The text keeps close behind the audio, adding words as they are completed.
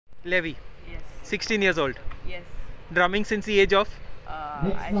Levi, Yes. 16 years old. Yes. Drumming since the age of?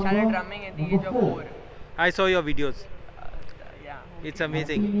 I started drumming at the age of 4. I saw your videos. Yeah. It's Okay.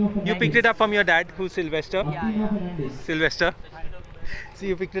 amazing. You Thank picked you. it up from your dad, who's Sylvester. Yeah. Sylvester. So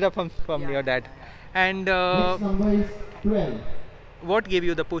you picked it up from your dad. And Next number is 12. what gave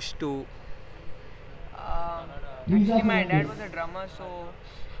you the push to? Actually, my dad was a drummer, so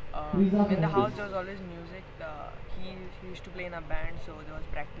in the house there was always music. He used to play in a band, so there was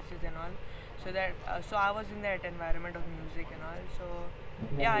practices and all. So I was in that environment of music and all. So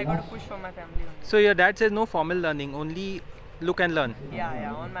yeah, I got a push from my family only. So your dad says no formal learning, only look and learn.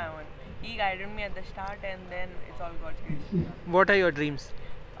 Yeah, on my own. He guided me at the start, and then it's all God's grace. What are your dreams?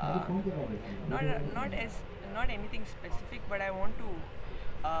 Not anything specific, but I want to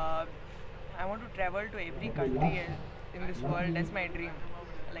travel to every country in this world. That's my dream,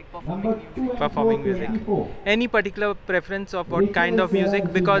 like Performing music. Any particular preference of what kind of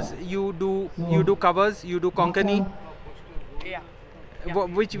music? Because you do covers, you do konkani. Yeah.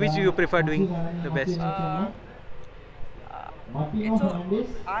 Which do you prefer doing the best?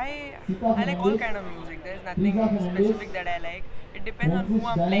 I like all kind of music. There's nothing specific that I like. It depends on who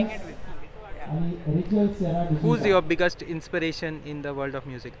I'm playing it with. Yeah. Who's your biggest inspiration in the world of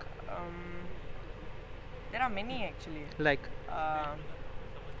music? There are many actually. Like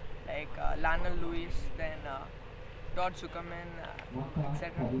Lionel Lewis, then Todd Sucherman,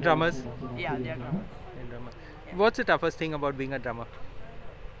 etc. drummers? Yeah, they are drummers. Yeah. What's the toughest thing about being a drummer?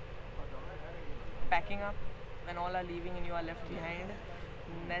 Packing up when all are leaving and you are left behind.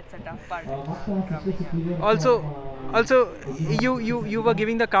 That's a tough part. Drumming, yeah. Also, you were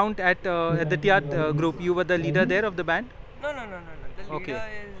giving the count at the tiatr group. You were the leader there of the band. No. The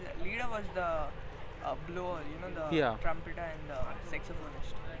leader was the blower, the trumpeter and the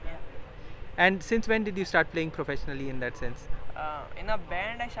saxophonist. Yeah. And since when did you start playing professionally in that sense? In a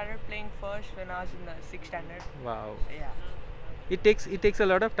band, I started playing first when I was in the 6th standard. Wow. Yeah. It takes a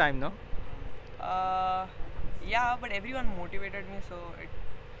lot of time, no? Yeah, but everyone motivated me, so it.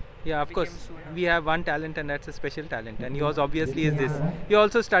 Yeah, of course. Sooner. We have one talent, and that's a special talent. And yours obviously is this. You're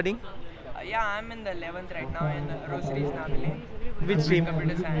also studying? Yeah, I'm in the 11th right now in Rosaries Navili. Which stream?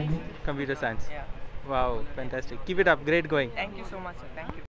 Computer science. Computer science. Yeah. Wow, fantastic. Keep it up. Great going. Thank you so much, sir. Thank you.